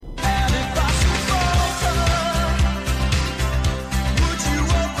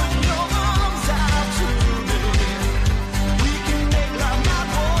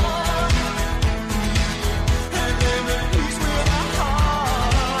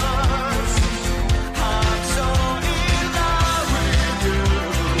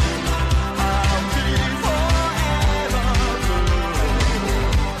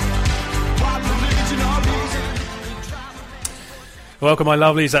Welcome, my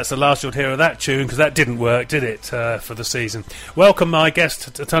lovelies. That's the last you'll hear of that tune, because that didn't work, did it, for the season? Welcome, my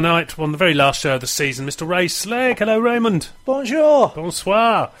guest tonight on the very last show of the season, Mr. Ray Slegg. Hello, Raymond. Bonjour.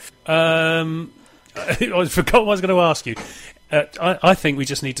 Bonsoir. I forgot what I was going to ask you. I think we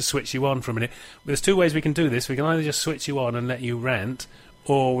just need to switch you on for a minute. There's two ways we can do this. We can either just switch you on and let you rant,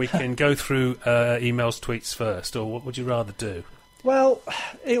 or we can go through emails, tweets first, or what would you rather do? Well,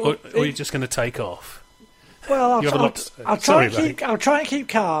 or are you just going to take off? Well, I'll try and keep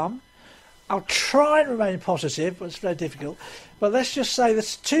calm. I'll try and remain positive, but it's very difficult. But let's just say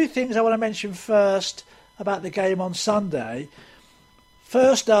there's two things I want to mention first about the game on Sunday.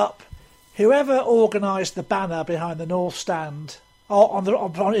 First up, whoever organised the banner behind the North Stand, or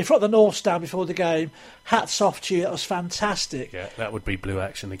in front of the North Stand before the game, hats off to you. That was fantastic. Yeah, that would be Blue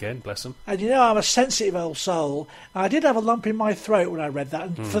Action again, bless them. And you know, I'm a sensitive old soul. I did have a lump in my throat when I read that.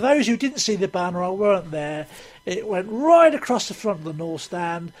 And for those who didn't see the banner or weren't there, it went right across the front of the North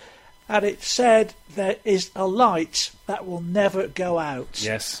Stand, and it said, "There is a light that will never go out."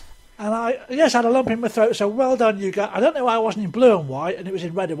 Yes. And I had a lump in my throat, so well done, you guys. I don't know why I wasn't in blue and white, and it was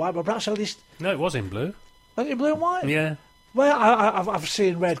in red and white, but perhaps at least... No, it was in blue. Was it in blue and white? Yeah. Well, I've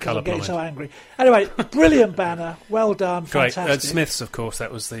seen red because I'm getting so angry. Anyway, brilliant banner. Well done. Great. Fantastic. Smiths, of course,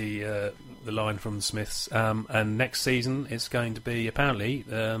 that was the line from the Smiths. And next season, it's going to be, apparently,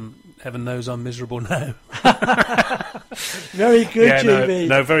 heaven knows I'm miserable now. Very good, GB.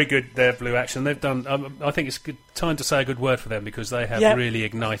 No, very good there, Blue Action. They've done... I think it's good time to say a good word for them, because they have really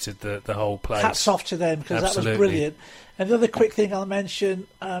ignited the whole place. Hats off to them, because that was brilliant. And the other quick thing I'll mention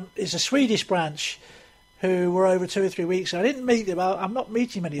is a Swedish branch who were over 2 or 3 weeks. I didn't meet them. I'm not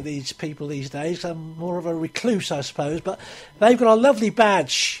meeting many of these people these days. I'm more of a recluse, I suppose. But they've got a lovely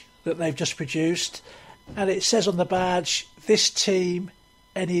badge that they've just produced, and it says on the badge, "This team,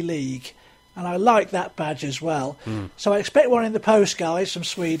 any league." And I like that badge as well. So I expect one in the post, guys, from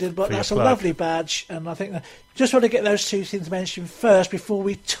Sweden, but that's a lovely badge. And I think just want to get those two things mentioned first before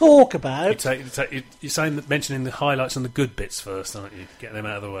we talk about... You're saying that mentioning the highlights and the good bits first, aren't you? Getting them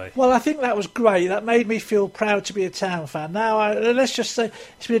out of the way. Well, I think that was great. That made me feel proud to be a Town fan. Now, let's just say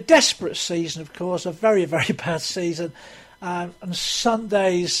it's been a desperate season, of course, a very, very bad season. And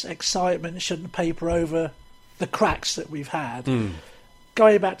Sunday's excitement shouldn't paper over the cracks that we've had.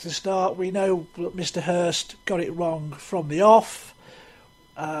 Going back to the start, we know that Mr. Hurst got it wrong from the off.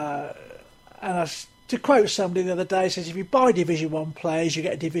 To quote somebody the other day, says if you buy Division 1 players, you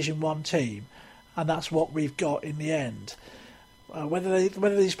get a Division 1 team. And that's what we've got in the end.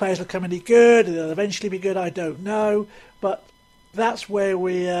 Whether these players will come any good, or they'll eventually be good, I don't know. But that's where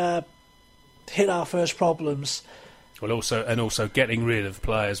we hit our first problems. Well, also getting rid of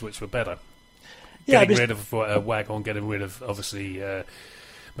players which were better. Getting rid of Wagon, getting rid of, obviously,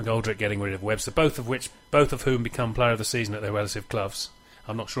 McGoldrick, getting rid of Webster, both of whom become player of the season at their relative clubs.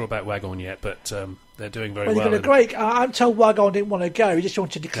 I'm not sure about Wagon yet, but they're doing very well. I'm told Wagon didn't want to go. He just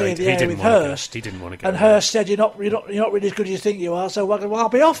wanted to clear the air with Hurst. He didn't want to go. And Hurst said, "You're not really as good as you think you are." So Wagon, well, I'll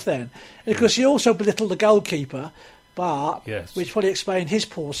be off then, because he also belittled the goalkeeper. Bart, which probably explained his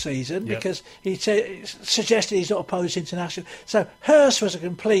poor season, because he suggested he's not opposed to international. So Hurst was a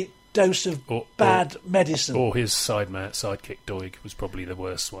complete dose of bad medicine. Or his sidekick Doig was probably the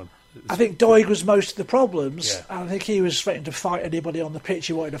worst one. I think Doig was most of the problems. Yeah. I think he was threatening to fight anybody on the pitch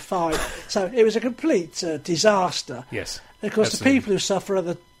he wanted to fight. So it was a complete disaster. Yes. And of course, the people who suffer are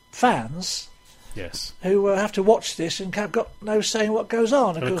the fans. Yes. Who have to watch this and have got no say in what goes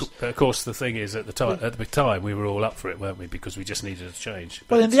on. Of course, the thing is, at the time, we were all up for it, weren't we? Because we just needed a change.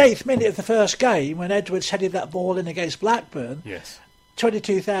 Well, in the 8th minute of the first game, when Edwards headed that ball in against Blackburn,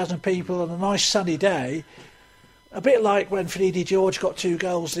 22,000 people on a nice sunny day, a bit like when Finidi George got 2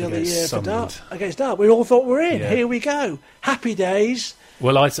 goals the other year against Dart. We all thought we're in. Yeah. Here we go. Happy days.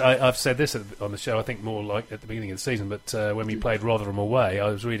 Well, I've said this on the show, I think more like at the beginning of the season, but when we played Rotherham away, I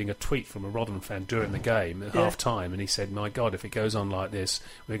was reading a tweet from a Rotherham fan during the game at half-time, and he said, "My God, if it goes on like this,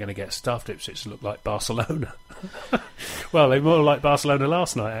 we're going to get stuffed. Ipswich look like Barcelona." Well, they were more like Barcelona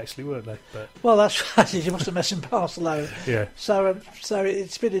last night, actually, weren't they? But... Well, that's right. You must have messed in Barcelona. Yeah. So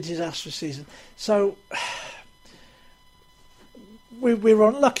it's been a disastrous season. So... We were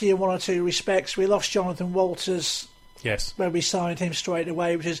unlucky in 1 or 2 respects. We lost Jonathan Walters when we signed him straight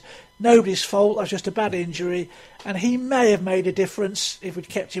away, which is nobody's fault. That was just a bad injury. And he may have made a difference if we'd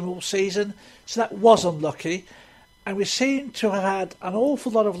kept him all season. So that was unlucky. And we seem to have had an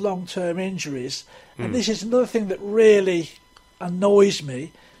awful lot of long-term injuries. And this is another thing that really annoys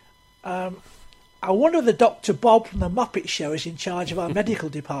me. I wonder if the Dr. Bob from the Muppet Show is in charge of our medical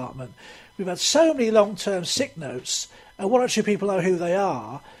department. We've had so many long-term sick notes, and 1 or 2 people know who they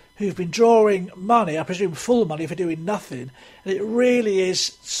are, who've been drawing money, I presume full money, for doing nothing. And it really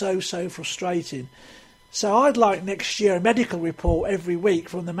is so frustrating. So I'd like next year a medical report every week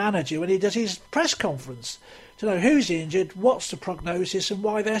from the manager when he does his press conference to know who's injured, what's the prognosis, and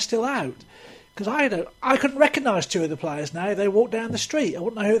why they're still out. Because I couldn't recognise two of the players now. They walked down the street. I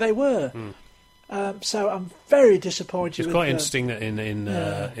wouldn't know who they were. So I'm very disappointed. It's quite interesting that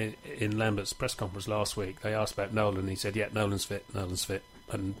in Lambert's press conference last week, they asked about Nolan. He said, "Yeah, Nolan's fit,"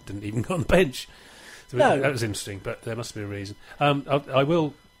 and didn't even go on the bench. So that was interesting, but there must be a reason.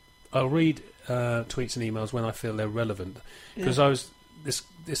 I'll read tweets and emails when I feel they're relevant, because this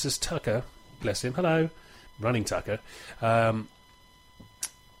is Tucker, bless him. Hello, running Tucker.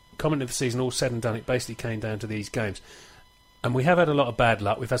 Comment of the season, all said and done, it basically came down to these games. And we have had a lot of bad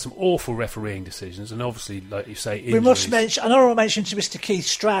luck. We've had some awful refereeing decisions, and obviously, like you say, injuries. We must mention, an honourable mention to Mr. Keith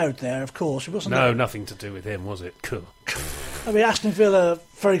Stroud there, of course. Nothing to do with him, was it? Cool. I mean, Aston Villa,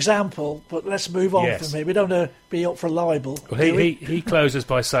 for example, but let's move on from here. We don't want to be up for libel. Well, he closes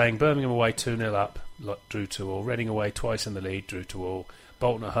by saying Birmingham away 2-0 up, drew 2-2. Reading away twice in the lead, drew 2-2.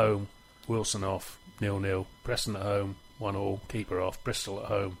 Bolton at home, Wilson off, 0-0. Preston at home, 1-1. Keeper off. Bristol at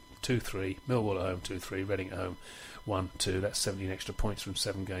home, 2-3. Millwall at home, 2-3. Reading at home, 1-2. That's 17 extra points from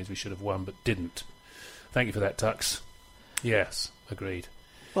 7 games we should have won but didn't. Thank you for that, Tux. Yes, agreed.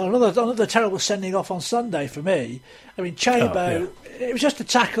 Well, another terrible sending off on Sunday for me. I mean, Chabo, it was just a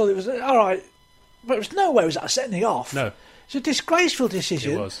tackle. It was all right, but it was no way was that a sending off. No, it's a disgraceful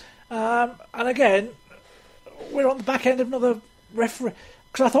decision. It was. And again, we're on the back end of another referee,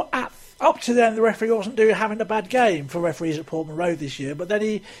 because I thought up to then the referee wasn't having a bad game for referees at Portman Road this year, but then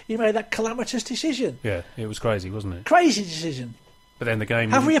he made that calamitous decision. Yeah, it was crazy, wasn't it? Crazy decision. But then the game...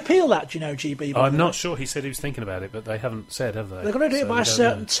 Have we appealed that, do you know, GB? I'm not sure. He said he was thinking about it, but they haven't said, have they? They're going to do it by a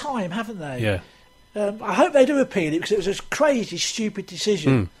certain time, haven't they? Yeah. I hope they do appeal it, because it was a crazy, stupid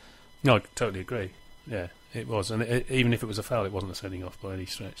decision. No, I totally agree. Yeah, it was. And even if it was a foul, it wasn't a sending off by any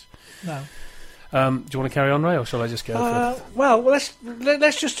stretch. No. Do you want to carry on, Ray, or shall I just go for... Well, let's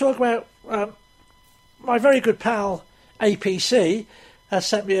just talk about... my very good pal, APC, has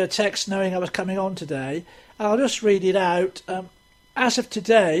sent me a text knowing I was coming on today. I'll just read it out. As of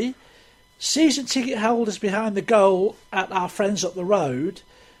today, season ticket holders behind the goal at our friends up the road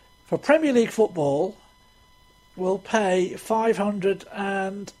for Premier League football will pay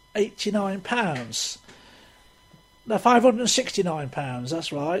 £589. No, £569,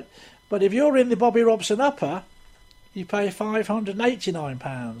 that's right. But if you're in the Bobby Robson Upper, you pay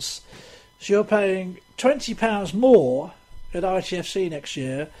 £589. So you're paying £20 more at ITFC next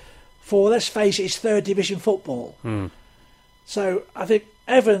year for, let's face it, it's third division football. So I think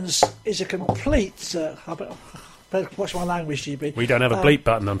Evans is a complete... I better watch my language, GB. We don't have a bleep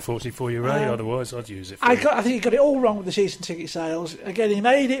button, unfortunately, for you, Ray. Otherwise, I'd use it for I think he got it all wrong with the season ticket sales. Again, he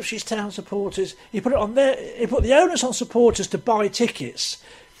made Ipswich Town supporters... He put the onus on supporters to buy tickets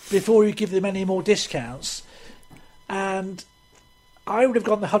before you give them any more discounts. And I would have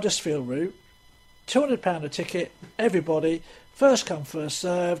gone the Huddersfield route. £200 a ticket, everybody, first come, first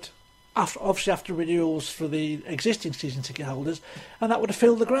served, obviously after renewals for the existing season ticket holders, and that would have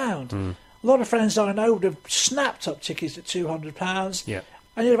filled the ground. A lot of friends I know would have snapped up tickets at £200,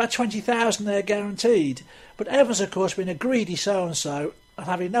 and you'd have had 20,000 there guaranteed. But Evans, of course, being a greedy so-and-so, and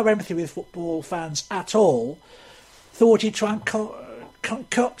having no empathy with football fans at all, thought he'd try and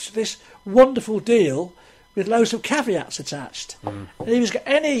concoct this wonderful deal with loads of caveats attached. And if he was got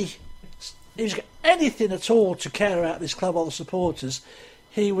anything at all to care about this club or the supporters,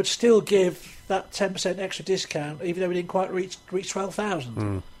 he would still give that 10% extra discount, even though he didn't quite reach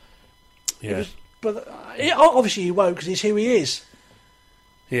 12,000. But obviously he won't, because he's who he is.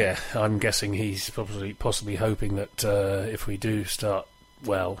 Yeah, I'm guessing he's possibly hoping that if we do start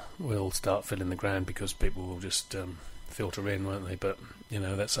well, we'll start filling the ground, because people will just filter in, won't they? But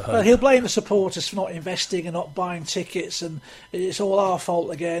that's a hope. Well, he'll blame the supporters for not investing and not buying tickets, and it's all our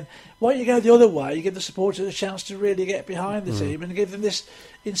fault again. Why don't you go the other way? You give the supporters a chance to really get behind the team and give them this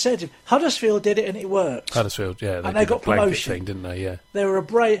incentive. Huddersfield did it, and it worked. Huddersfield, yeah, and they got promotion, thing, didn't they? Yeah, they were a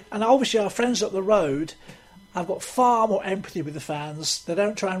brave, and obviously our friends up the road have got far more empathy with the fans. They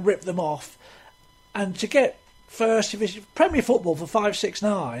don't try and rip them off, and to get first division Premier football for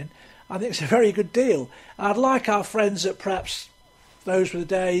 £569, I think it's a very good deal. I'd like our friends at perhaps Those Were the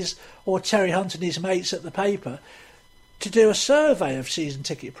Days or Terry Hunt and his mates at the paper to do a survey of season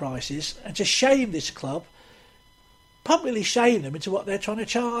ticket prices and to shame this club, publicly shame them into what they're trying to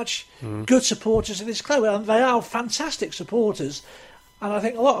charge good supporters of this club. And they are fantastic supporters, and I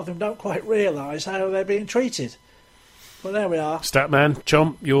think a lot of them don't quite realise how they're being treated. Well, there we are. Statman,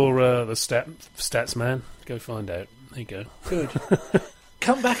 Chomp, you're the stats man. Go find out. There you go. Good.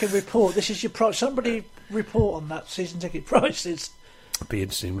 come back and report. This is your price. Somebody report on that season ticket prices. It'd be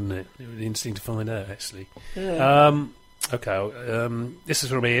interesting, wouldn't it? It would be interesting to find out, actually. Yeah. This is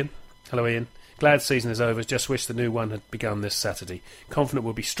from Ian. Hello, Ian. Glad season is over. Just wish the new one had begun this Saturday. Confident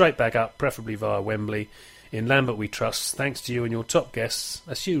we'll be straight back up, preferably via Wembley. In Lambert we trust. Thanks to you and your top guests.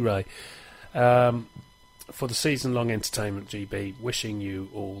 That's you, Ray. For the season-long entertainment, GB. Wishing you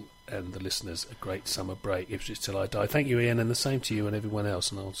all and the listeners a great summer break. Ipswich till I die. Thank you, Ian, and the same to you and everyone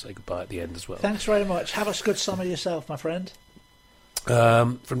else. And I'll say goodbye at the end as well. Thanks very much. Have a good summer yourself, my friend.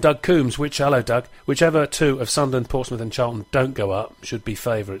 From Doug Coombs, hello Doug. Whichever two of Sunderland, Portsmouth and Charlton don't go up should be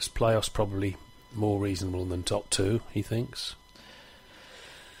favourites. Playoffs probably more reasonable than top two, he thinks.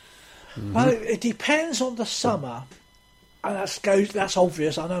 Mm-hmm. Well, it depends on the summer, and that's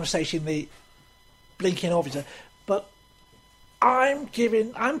obvious. I know I'm stating the blinking obvious, but I'm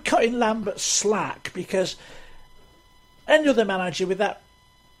cutting Lambert slack because any other manager with that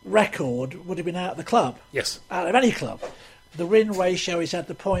record would have been out of the club. Yes, out of any club. The win ratio he's had,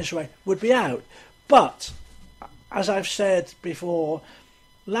 the points rate would be out. But as I've said before,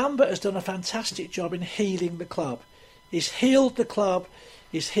 Lambert has done a fantastic job in healing the club. He's healed the club,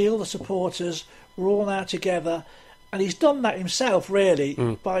 he's healed the supporters, we're all now together, and he's done that himself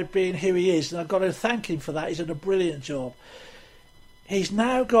really by being who he is, and I've got to thank him for that. He's done a brilliant job. He's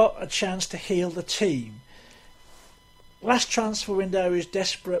now got a chance to heal the team. Last transfer window is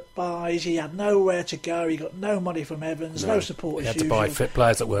desperate buys. He had nowhere to go. He got no money from Evans, no support he as had usual. to buy fit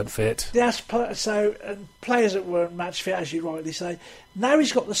players that weren't fit. Yes, and players that weren't match fit, as you rightly say. Now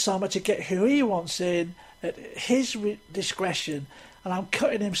he's got the summer to get who he wants in at his discretion, and I'm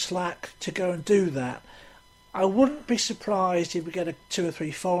cutting him slack to go and do that. I wouldn't be surprised if we get 2 or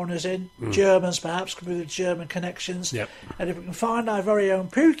 3 foreigners in, Germans perhaps, with the German connections. Yep. And if we can find our very own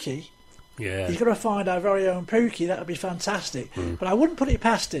Pookie. Yeah. He's got to find our very own Pookie. That would be fantastic. But I wouldn't put it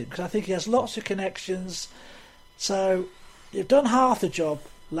past him because I think he has lots of connections. So you've done half the job,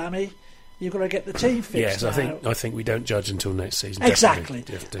 Lammy. You've got to get the team fixed. Yes, I think we don't judge until next season. Exactly.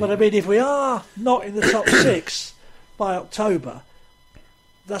 But I mean, if we are not in the top 6 by October,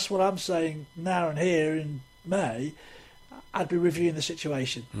 that's what I'm saying now and here in May. I'd be reviewing the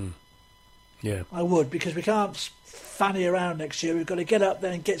situation. Yeah, I would, because we can't fanny around next year. We've got to get up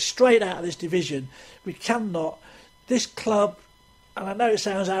there and get straight out of this division. We cannot. This club, and I know it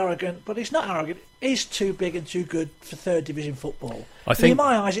sounds arrogant, but it's not arrogant. It's too big and too good for third division football. In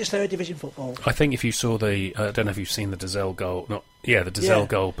my eyes, it's third division football. I think if you saw I don't know if you've seen the Dazelle goal. The Dazelle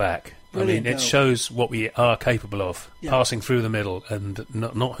goal back. Brilliant it goal. shows what we are capable of, passing through the middle and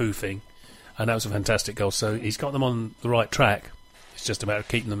not hoofing. And that was a fantastic goal. So he's got them on the right track. It's just about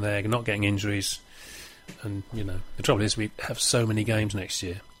keeping them there, not getting injuries. And, the trouble is we have so many games next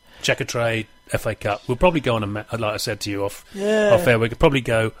year. Checker trade, FA Cup. We'll probably go on like I said to you off air, we could probably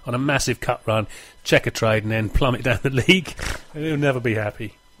go on a massive cup run, checker trade, and then plummet down the league. We'll never be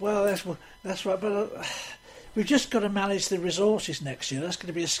happy. Well, that's right. But we've just got to manage the resources next year. That's going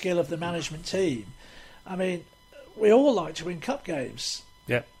to be a skill of the management team. I mean, we all like to win cup games.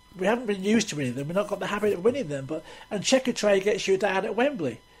 Yeah. We haven't been used to winning them. We've not got the habit of winning them. And checker trade gets you down at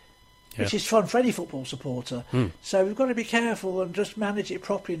Wembley. Yeah. Which is fun for any football supporter. So we've got to be careful and just manage it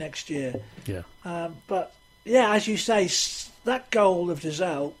properly next year. Yeah. But as you say, that goal of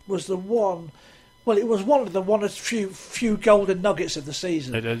Dazelle was the one. Well, it was one of the few golden nuggets of the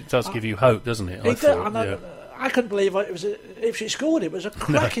season. It does give you hope, doesn't it? I couldn't believe it was if she scored. It was a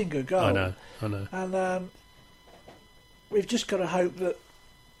cracking good goal. I know. And we've just got to hope that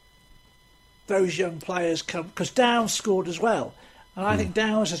those young players come, because Downs scored as well. And I think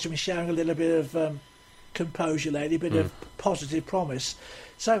Downs has been showing a little bit of composure lately, a bit of positive promise.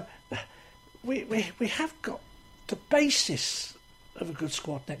 So we have got the basis of a good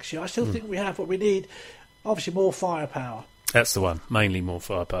squad next year. I still think we have, but we need obviously more firepower. That's the one. Mainly more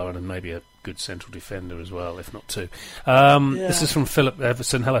firepower and maybe a good central defender as well, if not 2. This is from Philip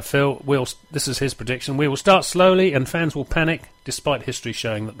Everson. Hello, Phil. This is his prediction. We will start slowly and fans will panic, despite history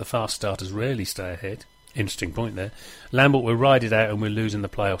showing that the fast starters rarely stay ahead. Interesting point there. Lambert will ride it out and we'll lose in the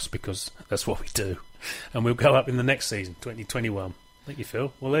playoffs because that's what we do. And we'll go up in the next season, 2021. Thank you,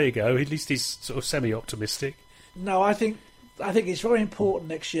 Phil. Well, there you go. At least he's sort of semi-optimistic. No, I think it's very important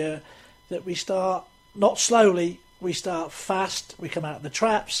next year that we start not slowly, we start fast, we come out of the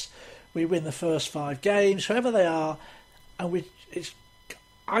traps, we win the first 5 games, whoever they are, and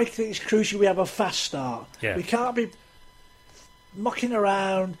I think it's crucial we have a fast start. Yeah. We can't be mucking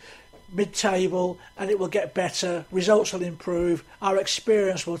around mid-table and it will get better, results will improve, our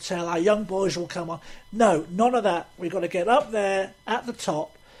experience will tell, our young boys will come on. No, none of that. We've got to get up there at the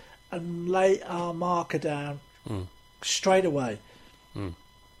top and lay our marker down straight away.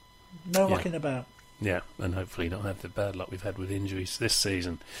 No mucking about. Yeah, and hopefully not have the bad luck we've had with injuries this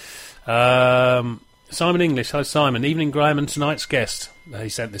season. Simon English. Hi, Simon. Evening, Graham, and tonight's guest. He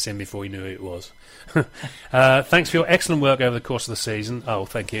sent this in before he knew who it was. Thanks for your excellent work over the course of the season. Oh,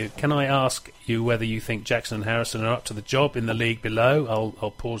 thank you. Can I ask you whether you think Jackson and Harrison are up to the job in the league below?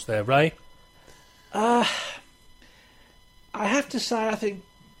 I'll pause there, Ray. I have to say I think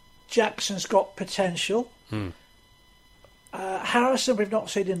Jackson's got potential. Harrison we've not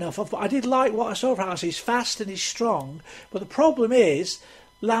seen enough of, but I did like what I saw of Harrison. He's fast and he's strong, but the problem is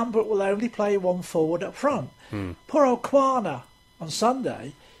Lambert will only play one forward up front. Poor old Kwana on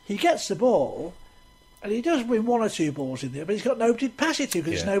Sunday, he gets the ball and he does win one or two balls in there, but he's got nobody to pass it to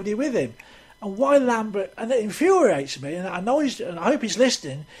because there's nobody with him. And why Lambert, and it infuriates me, and I know and I hope he's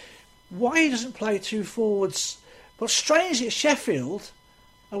listening, why he doesn't play two forwards. But strangely at Sheffield,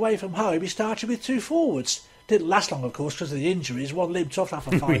 away from home, he started with two forwards. Didn't last long, of course, because of the injuries. One limped off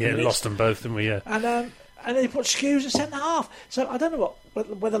after 5 minutes. Lost them both, didn't we? Yeah. And he put Skews at centre half. So I don't know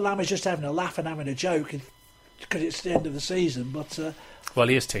whether Lamb is just having a laugh and having a joke because it's the end of the season. But well,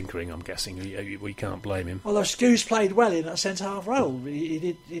 he is tinkering, I'm guessing. We can't blame him. Although Skews played well in that centre half role,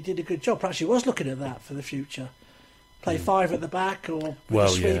 he did a good job. Perhaps he was looking at that for the future. Play five at the back or a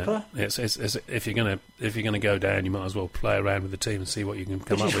sweeper. Yeah. It's if you're gonna go down, you might as well play around with the team and see what you can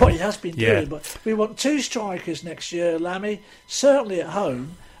come up with. Which is what he has been doing. But we want two strikers next year, Lammy. Certainly at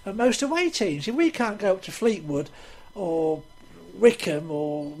home, and most away teams. If we can't go up to Fleetwood or Wickham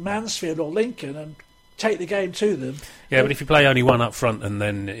or Mansfield or Lincoln and take the game to them. Yeah, but if you play only one up front and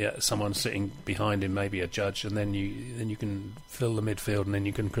then someone sitting behind him, maybe a judge, and then you can fill the midfield and then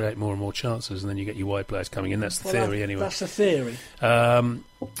you can create more and more chances and then you get your wide players coming in. That's the theory anyway. That's the theory.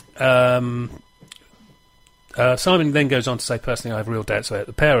 Simon then goes on to say, personally, I have real doubts about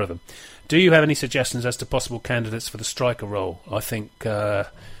the pair of them. Do you have any suggestions as to possible candidates for the striker role? I think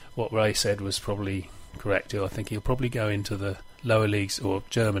what Ray said was probably correct. I think he'll probably go into the lower leagues or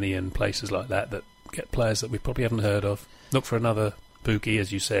Germany and places like that get players that we probably haven't heard of. Look for another Pookie,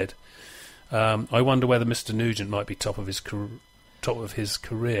 as you said. I wonder whether Mr. Nugent might be top of his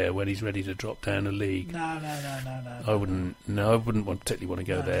career when he's ready to drop down a league. No. I wouldn't particularly want to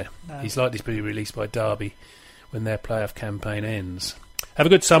go there. No. He's likely to be released by Derby when their playoff campaign ends. Have a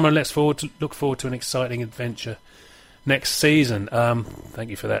good summer and look forward to an exciting adventure next season. Thank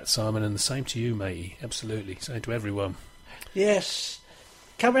you for that, Simon, and the same to you, matey. Absolutely, same to everyone. Yes.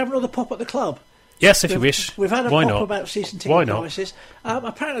 Can we have another pop at the club? Yes, if you wish. We've had a Why pop not? about season ticket prices.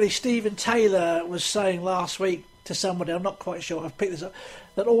 Apparently, Stephen Taylor was saying last week to somebody, I'm not quite sure, I've picked this up,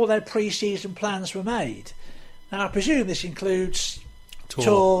 that all their pre-season plans were made. Now, I presume this includes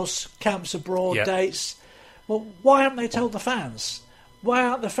tours, camps abroad, dates. Well, why haven't they told the fans? Why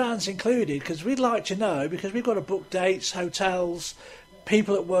aren't the fans included? Because we'd like to know, because we've got to book dates, hotels,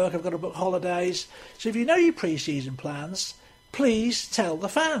 people at work have got to book holidays. So if you know your pre-season plans, please tell the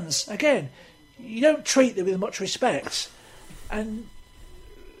fans. Again, you don't treat them with much respect, and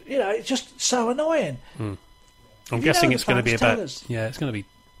it's just so annoying. I'm guessing it's going to be about it's going to be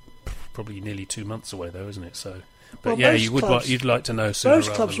probably nearly 2 months away though, isn't it? So, but you'd like to know sooner.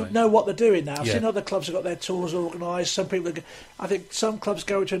 Most clubs would know what they're doing now. I've seen other clubs have got their tours organised. Some people, I think, some clubs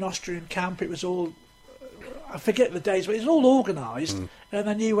go to an Austrian camp. It was all, I forget the days, but it was all organised, and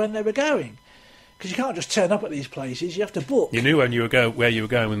they knew when they were going. Because you can't just turn up at these places; you have to book. You knew where you were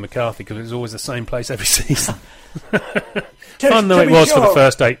going with McCarthy because it was always the same place every season. Fun though it was for the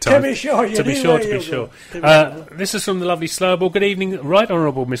first 8 times. To be sure. This is from the lovely Slowball. Good evening, Right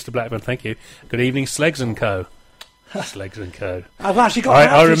Honourable Mr. Blackburn. Thank you. Good evening, Sleggs and Co. Sleggs and Co. I've actually got them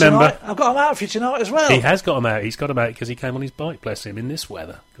out for tonight. I've got them out for you tonight as well. He has got them out. He's got them out because he came on his bike, bless him, in this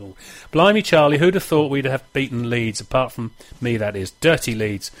weather. Cool. Blimey, Charlie, who'd have thought we'd have beaten Leeds, apart from me, that is. Dirty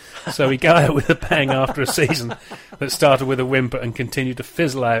Leeds. So we go out with a bang after a season that started with a whimper and continued to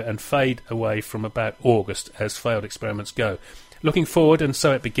fizzle out and fade away from about August, as failed experiments go. Looking forward, and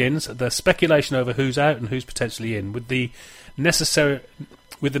so it begins, the speculation over who's out and who's potentially in, with the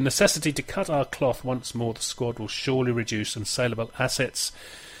necessity to cut our cloth once more, the squad will surely reduce and saleable assets,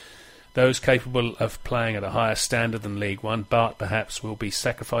 those capable of playing at a higher standard than League One, but perhaps will be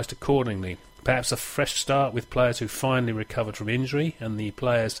sacrificed accordingly. Perhaps a fresh start with players who finally recovered from injury and the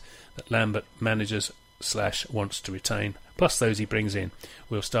players that Lambert manages / wants to retain, plus those he brings in.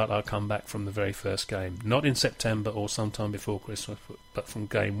 We'll start our comeback from the very first game, not in September or sometime before Christmas, but from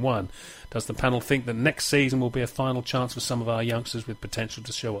game 1. Does the panel think that next season will be a final chance for some of our youngsters with potential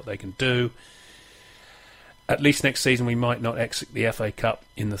to show what they can do? At least next season we might not exit the FA Cup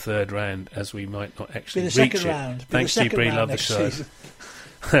in the 3rd round, as we might not actually reach it. Round. Thanks to you, Bree. Love the show.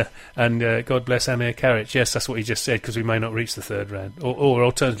 And God bless Amir Karic. Yes, that's what he just said, because we may not reach the third round. Or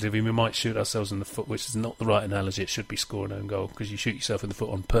alternatively, we might shoot ourselves in the foot, which is not the right analogy. It should be score an own goal, because you shoot yourself in the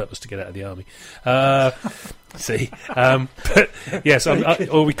foot on purpose to get out of the army. But yes,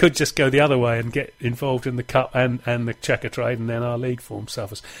 or we could just go the other way and get involved in the cup and the checker trade, and then our league form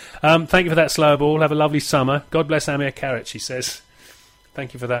suffers. Thank you for that, Slow Ball. Have a lovely summer. God bless Amir Karic, he says.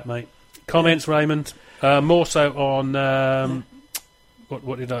 Thank you for that, mate. Comments, Raymond? More so on I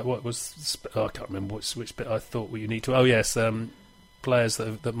can't remember which bit I thought you need to. Oh yes, players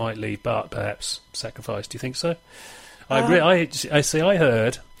that might leave. Bart perhaps sacrificed. Do you think so? I agree. I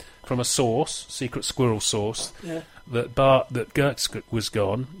heard from a source, secret squirrel source, that Gertz was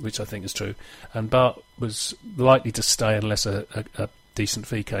gone, which I think is true, and Bart was likely to stay unless a decent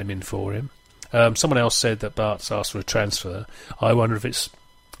fee came in for him. Someone else said that Bart's asked for a transfer. I wonder if it's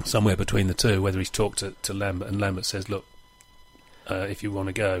somewhere between the two, whether he's talked to Lambert, and Lambert says, look, if you want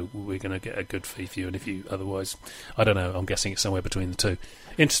to go, we're going to get a good fee for you, and if you otherwise, I don't know, I'm guessing it's somewhere between the two.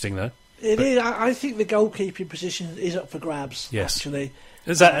 Interesting, though. It is. I think the goalkeeping position is up for grabs, actually.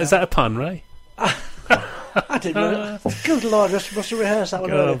 Is that a pun, Ray? I didn't know. Good Lord, must have rehearsed that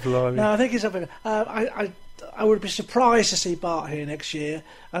one earlier. No, I think it's up for I would be surprised to see Bart here next year.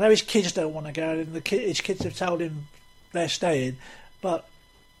 I know his kids don't want to go, and his kids have told him they're staying, but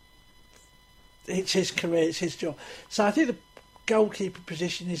it's his career, it's his job. So I think the goalkeeper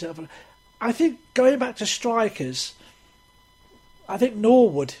position is up. I think going back to strikers, I think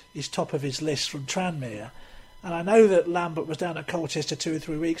Norwood is top of his list from Tranmere, and I know that Lambert was down at Colchester 2 or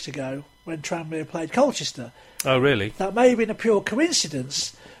 3 weeks ago when Tranmere played Colchester. Oh, really? That may have been a pure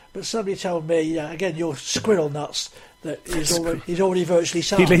coincidence, but somebody told me, again, you're squirrel nuts, that he's already virtually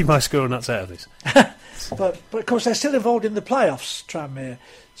signed. You leave my squirrel nuts out of this. But of course they're still involved in the playoffs, Tranmere.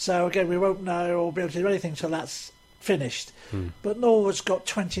 So again, we won't know or be able to do anything until that's finished. But Norwood's got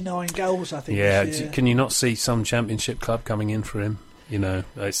 29 goals, I think. Yeah, this year. Can you not see some Championship club coming in for him? You know,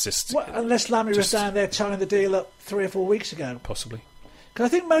 it's just... Well, unless Lammy was down there tying the deal up 3 or 4 weeks ago. Possibly. Because I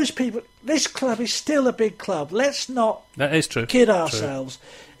think most people... This club is still a big club. Let's not that is true. Kid ourselves. True.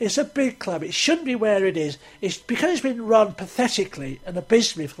 It's a big club. It shouldn't be where it is. It's because it's been run pathetically and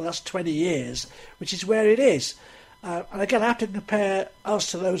abysmally for the last 20 years, which is where it is. And again, I have to compare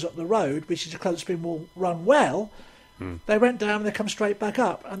us to those up the road, which is a club that's been run well. They went down and they come straight back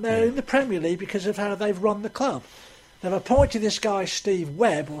up. And they're in the Premier League because of how they've run the club. They've appointed this guy, Steve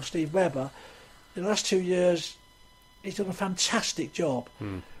Webber. In the last 2 years, he's done a fantastic job.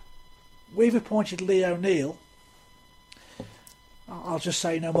 We've appointed Lee O'Neill. I'll just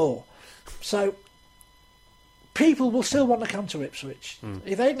say no more. So, people will still want to come to Ipswich.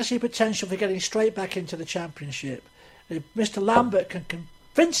 If they can see potential for getting straight back into the Championship, if Mr. Lambert can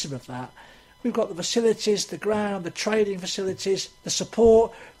convince them of that, we've got the facilities, the ground, the training facilities, the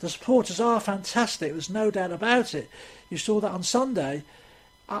support. The supporters are fantastic. There's no doubt about it. You saw that on Sunday.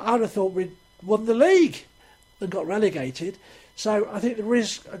 I'd have thought we'd won the league and got relegated. So I think there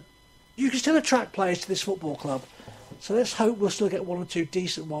is... you can still attract players to this football club. So let's hope we'll still get 1 or 2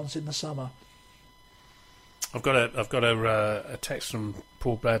 decent ones in the summer. I've got a text from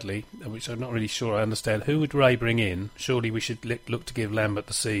Paul Bradley, which I'm not really sure I understand. Who would Ray bring in? Surely we should look to give Lambert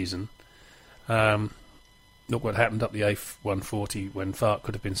the season. Look what happened up the A140 when Farke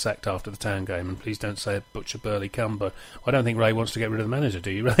could have been sacked after the Town game, and please don't say Butcher Burley Cumber. I don't think Ray wants to get rid of the manager, do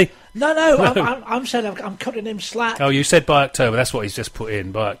you, Ray? No. I'm saying I'm cutting him slack. Oh, you said by October. That's what he's just put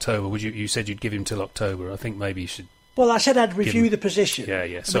in, by October. You said you'd give him till October. I think maybe you should... Well, I said I'd review the position.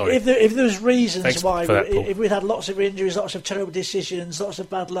 Yeah, sorry. If there's reasons why, if we'd had lots of injuries, lots of terrible decisions, lots of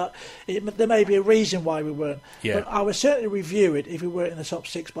bad luck, there may be a reason why we weren't. Yeah. But I would certainly review it if we weren't in the top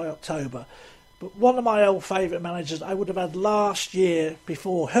 6 by October. But one of my old favourite managers I would have had last year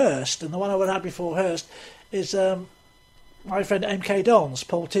before Hurst, and the one I would have had before Hurst is my friend MK Dons,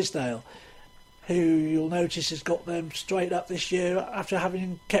 Paul Tisdale, who you'll notice has got them straight up this year after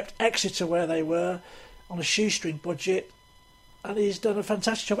having kept Exeter where they were on a shoestring budget, and he's done a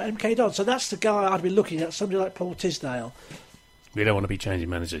fantastic job at MK Dons. So that's the guy I'd be looking at, somebody like Paul Tisdale. We don't want to be changing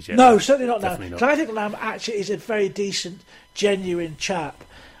managers yet. No, certainly not now. Not. So I think Lamb actually is a very decent, genuine chap,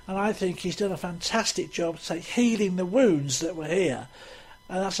 and I think he's done a fantastic job, say, healing the wounds that were here,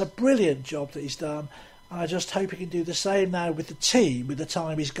 and that's a brilliant job that he's done. And I just hope he can do the same now with the team, with the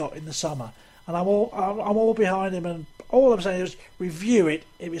time he's got in the summer. And I'm all behind him, and all I'm saying is review it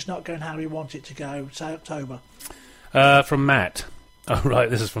if it's not going how we want it to go, say October. From Matt. Oh, right,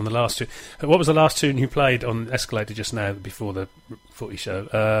 this is from the last tune. What was the last tune you played on Escalator just now before the footy show?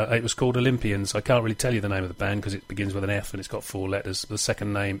 It was called Olympians. I can't really tell you the name of the band because it begins with an F and it's got 4 letters. The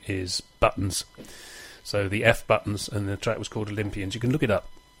second name is Buttons. So the F buttons, and the track was called Olympians. You can look it up,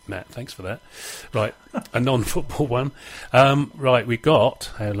 Matt. Thanks for that. Right, a non-football one. Right,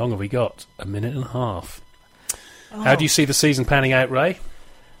 how long have we got? A minute and a half. Oh. How do you see the season panning out, Ray?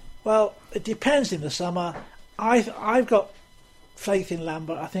 Well, it depends in the summer. I've got faith in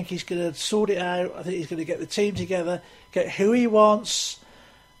Lambert. I think he's going to sort it out. I think he's going to get the team together, get who he wants,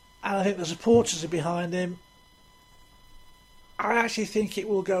 and I think the supporters are behind him. I actually think it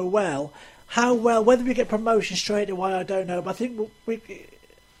will go well. How well, whether we get promotion straight away, I don't know. But I think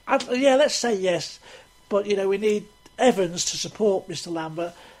let's say yes. But we need Evans to support Mr.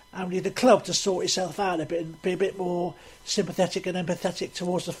 Lambert, and we need the club to sort itself out a bit and be a bit more sympathetic and empathetic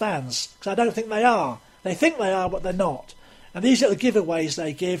towards the fans. Because I don't think they are. They think they are, but they're not. And these little giveaways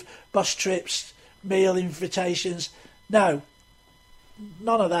they give, bus trips, meal invitations, no,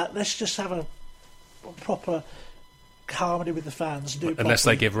 none of that. Let's just have a proper harmony with the fans. And do it unless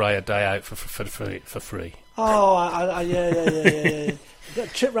properly. They give Ray a day out for free. Oh, yeah. A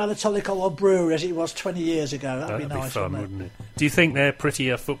trip round the Tullycolor Brewery as it was 20 years ago. That'd be nice, fun, wouldn't it? Do you think their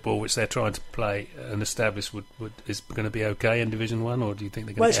prettier football, which they're trying to play and establish, is going to be okay in Division 1, or do you think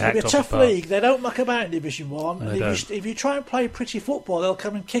they're going to get hacked off the park? It's going to be a tough league. They don't muck about in Division 1. No, and if you try and play pretty football, they'll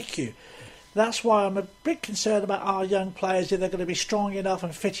come and kick you. That's why I'm a bit concerned about our young players, if they're going to be strong enough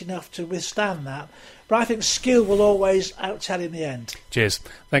and fit enough to withstand that. But I think skill will always outtell in the end. Cheers.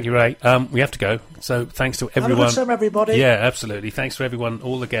 Thank you, Ray. We have to go. So thanks to everyone. Have a good summer, everybody. Yeah, absolutely. Thanks to everyone,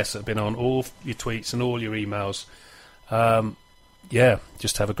 all the guests that have been on, all your tweets and all your emails.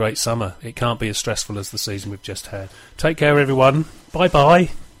 Just have a great summer. It can't be as stressful as the season we've just had. Take care, everyone.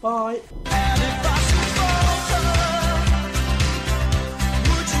 Bye-bye. Bye.